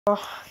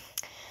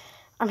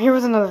I'm here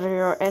with another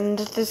video, and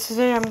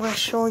today I'm going to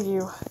show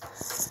you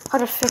how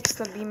to fix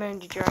the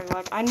BeamNG drag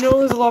lag. I know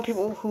there's a lot of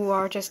people who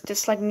are just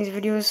disliking these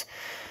videos.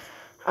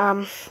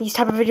 These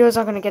type of videos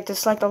are going to get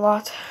disliked a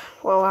lot.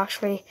 Well,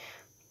 actually,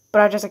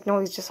 but I just ignore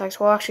these dislikes.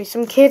 Well, actually,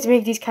 some kids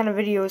make these kind of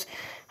videos,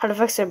 how to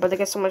fix it, but they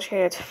get so much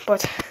hate.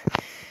 But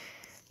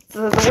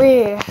the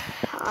way,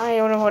 I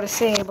don't know how to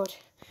say, but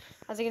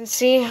as you can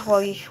see, well,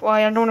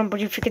 I don't know,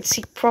 but if you can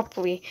see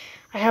properly,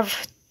 I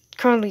have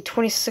currently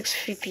 26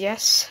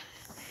 FPS.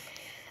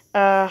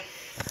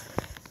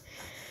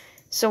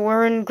 So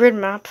we're in grid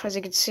map. As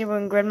you can see, we're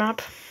in grid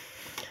map,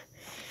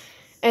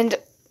 and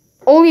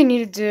all you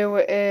need to do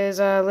is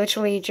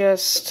literally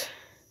just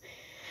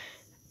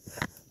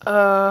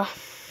download.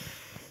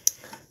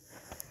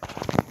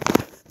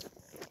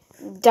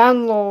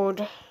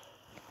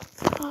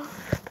 I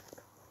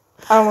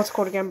don't know what's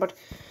called again, but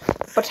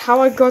how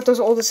I got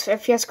all this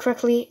FPS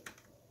correctly,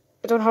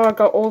 I don't know how I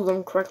got all of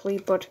them correctly,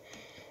 but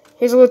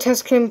here's a little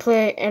test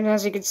gameplay, and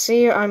as you can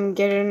see, I'm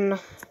getting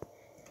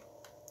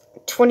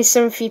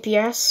 27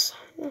 FPS.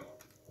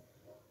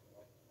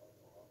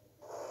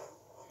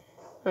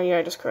 Oh yeah,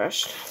 I just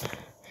crashed.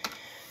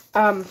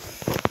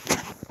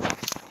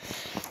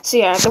 So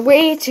yeah, the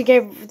way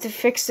to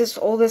fix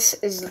all this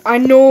is, I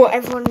know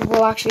everyone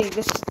will actually,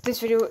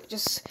 this video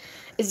just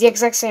is the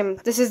exact same.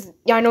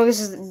 I know this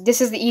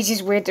is the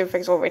easiest way to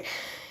fix all of it.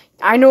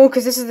 I know,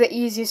 because this is the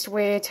easiest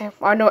way to,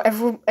 I know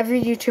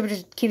every YouTuber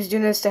just keeps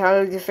doing this to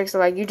how to fix it.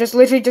 Like, you just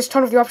literally just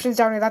turn off the options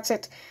down and that's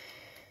it.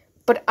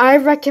 But I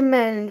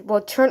recommend,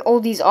 well, turn all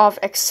these off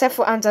except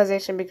for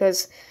anti-aliasing,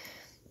 because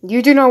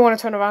you do not want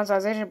to turn off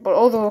anti-aliasing, but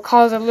although it will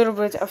cause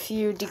a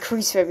few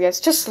decreased FPS.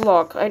 Just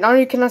look. I know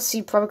you cannot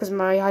see probably because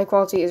my high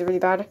quality is really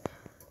bad.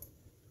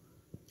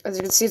 As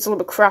you can see, it's a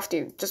little bit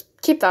crafty. Just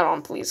keep that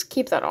on, please.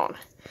 Keep that on.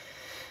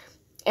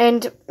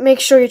 And make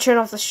sure you turn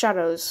off the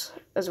shadows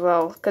as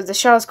well, because the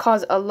shadows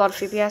cause a lot of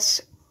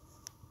FPS.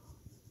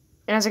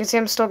 And as you can see,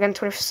 I'm still getting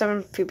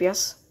 27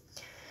 FPS.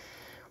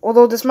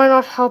 Although this might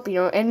not help,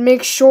 and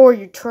make sure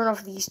you turn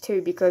off these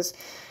two, because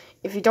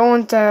if you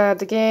don't,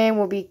 the game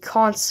will be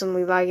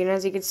constantly lagging.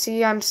 As you can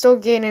see, I'm still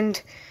gaining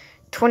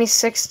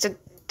 26 to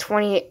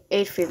 28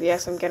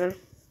 FPS, I'm getting.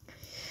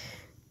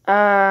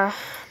 The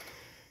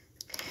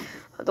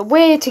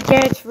way to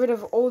get rid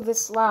of all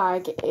this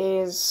lag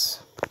is,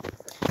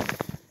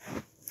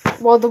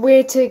 well, the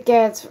way to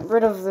get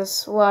rid of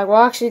this lag,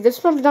 well, actually,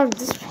 this might not,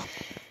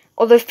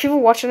 although if people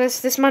watching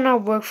this might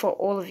not work for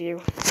all of you.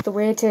 The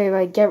way to,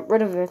 like, get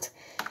rid of it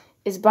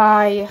is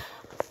by,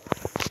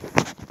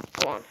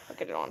 hold on, I'll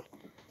get it on.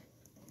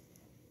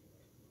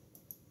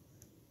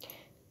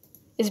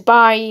 Is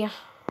by,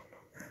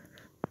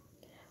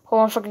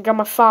 hold on, if I can get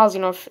my files,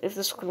 if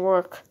this can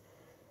work.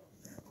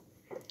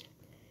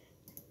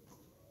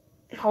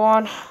 Hold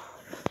on.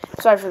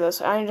 Sorry for this.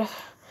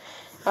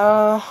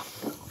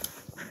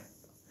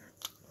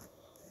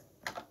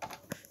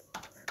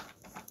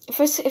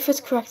 If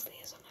it's correctly,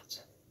 isn't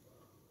it?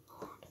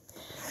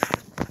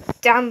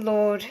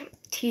 Download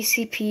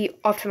TCP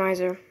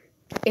optimizer.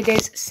 It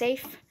is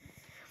safe,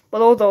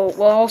 but although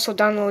we'll also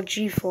download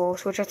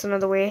GeForce, which that's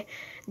another way.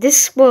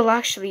 This will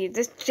actually,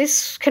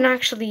 this can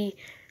actually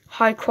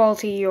high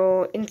quality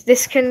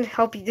this can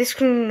help you. This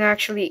can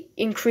actually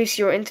increase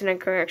your internet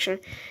connection,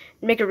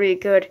 make it really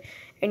good.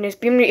 And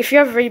if you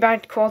have really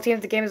bad quality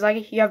and the game is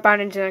laggy, you have bad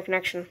internet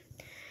connection.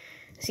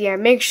 So yeah,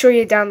 make sure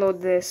you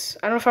download this.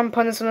 I don't know if I'm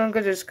putting this in a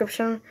good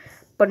description,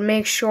 but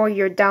make sure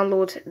you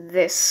download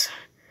this.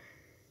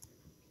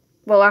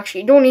 Well,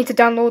 actually, you don't need to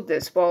download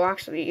this. Well,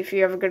 actually, if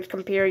you have a good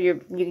computer,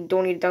 you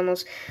don't need to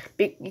download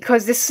this,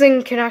 because this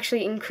thing can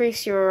actually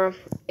increase your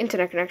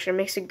internet connection. It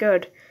makes it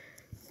good.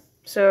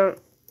 So,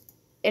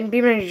 in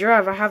BeamNG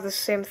Drive, I have the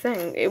same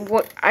thing.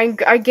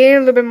 I gain a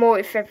little bit more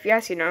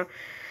FPS,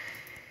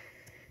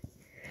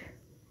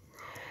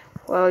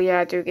 Well,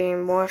 yeah, I do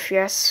gain more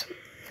FPS.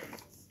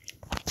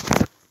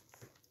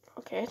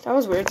 Okay, that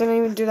was weird. Didn't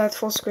even do that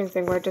full screen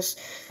thing where so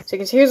you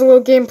can see, here's a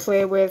little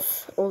gameplay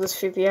with all this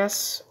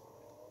FPS.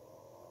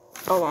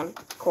 Hold on,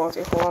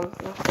 quality, hold on.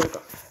 No, there we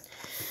go.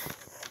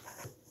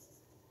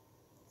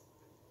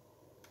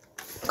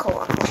 Hold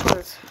on.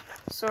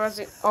 So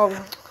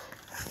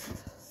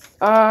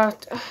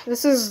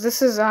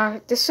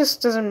this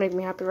just doesn't make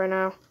me happy right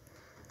now.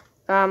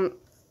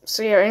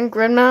 So yeah, in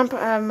grid map,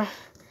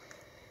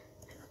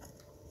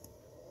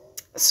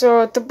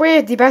 so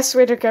the best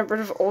way to get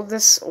rid of all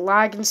this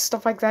lag and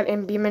stuff like that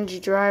in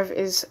BeamNG Drive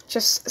is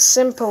just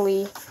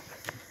simply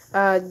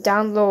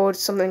download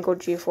something called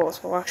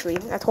GeForce. Well, actually,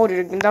 I told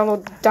you to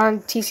download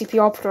TCP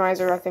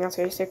optimizer. I think that's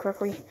how you say it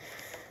correctly.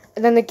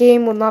 And then the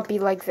game will not be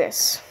like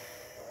this.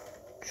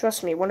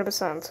 Trust me,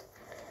 100%.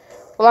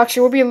 Well, actually,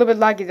 it will be a little bit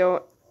laggy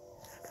though.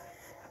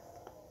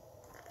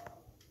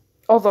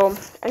 Although,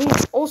 I need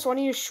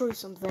to show you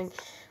something.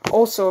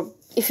 Also,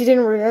 if you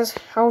didn't realize,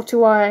 how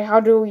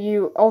do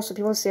you, also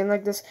people saying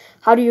like this,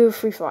 how do you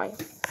free fly?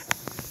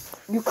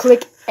 You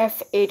click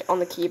F8 on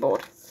the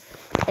keyboard,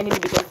 and you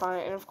begin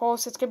flying. And of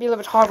course, it's gonna be a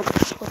little bit hard with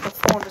the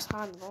phone just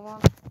handling. Hold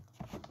on.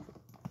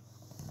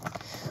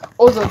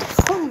 Although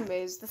the problem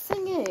is, the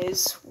thing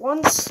is,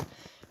 once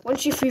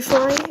you free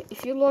fly,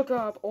 if you look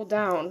up or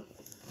down,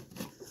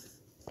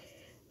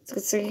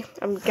 let's see,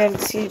 I'm getting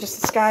to see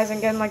just the skies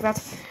and getting like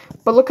that.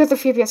 But look at the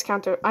FPS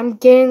counter. I'm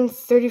getting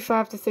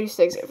 35 to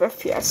 36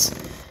 FPS.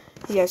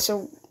 Yeah,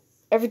 so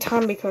every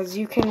time, because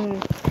you can,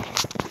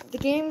 the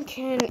game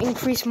can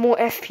increase more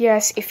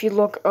FPS if you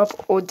look up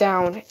or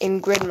down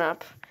in grid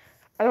map.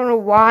 I don't know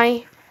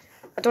why.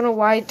 I don't know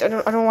why it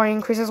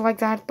increases like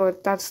that,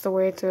 but that's the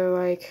way to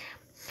like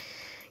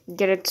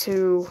get it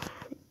to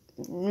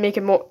make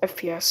it more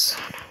FPS.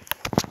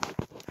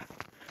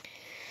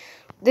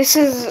 This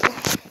is,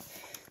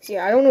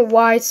 yeah, I don't know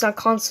why it's not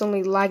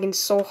constantly lagging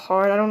so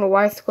hard. I don't know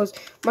why, because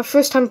my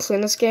first time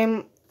playing this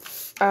game,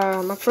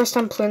 I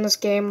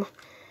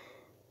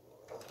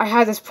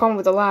had this problem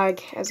with the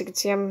lag. As you can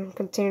see, I'm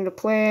continuing to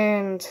play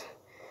and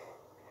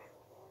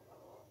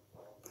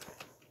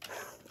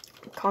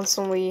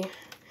constantly.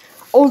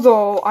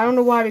 Although I don't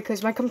know why,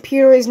 because my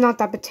computer is not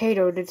that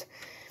potatoed.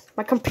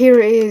 My computer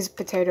is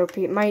potato.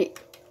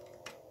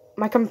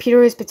 My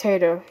computer is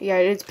potato. Yeah,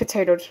 it's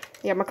potatoed.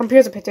 Yeah, my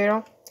computer's a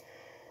potato,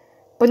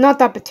 but not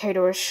that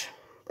potato-ish.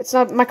 It's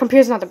not. My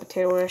computer's not that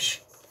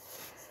potato-ish.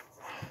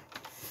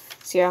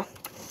 So yeah.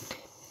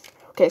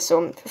 Okay,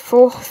 so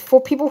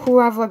for people who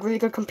have like really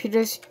good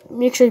computers,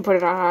 make sure you put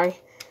it on high.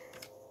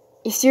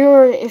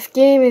 If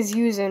game is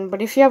using,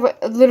 but if you have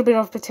a little bit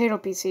of potato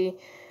PC,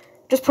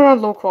 just put it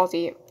on low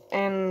quality.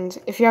 And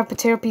if you have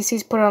potato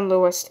PCs, put it on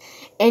lowest.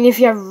 And if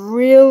you have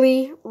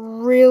really,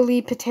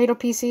 really potato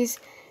PCs,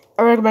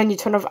 I recommend you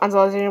turn off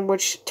anti-aliasing,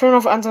 which turn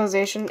off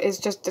anti-aliasing is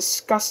just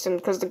disgusting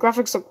because the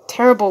graphics look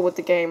terrible with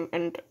the game,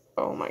 and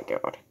oh my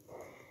god.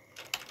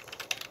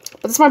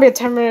 But this might be a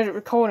 10-minute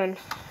recording,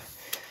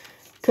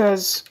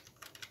 because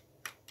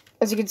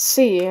as you can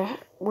see,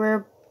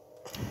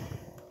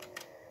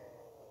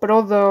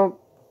 although,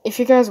 if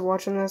you guys are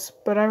watching this,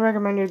 but I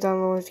recommend you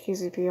download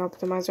KCP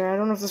Optimizer. I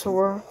don't know if this will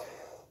work.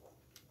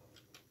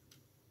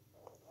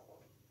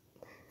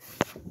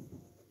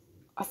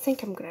 I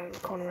think I'm gonna end the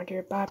recording right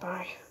here.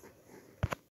 Bye-bye.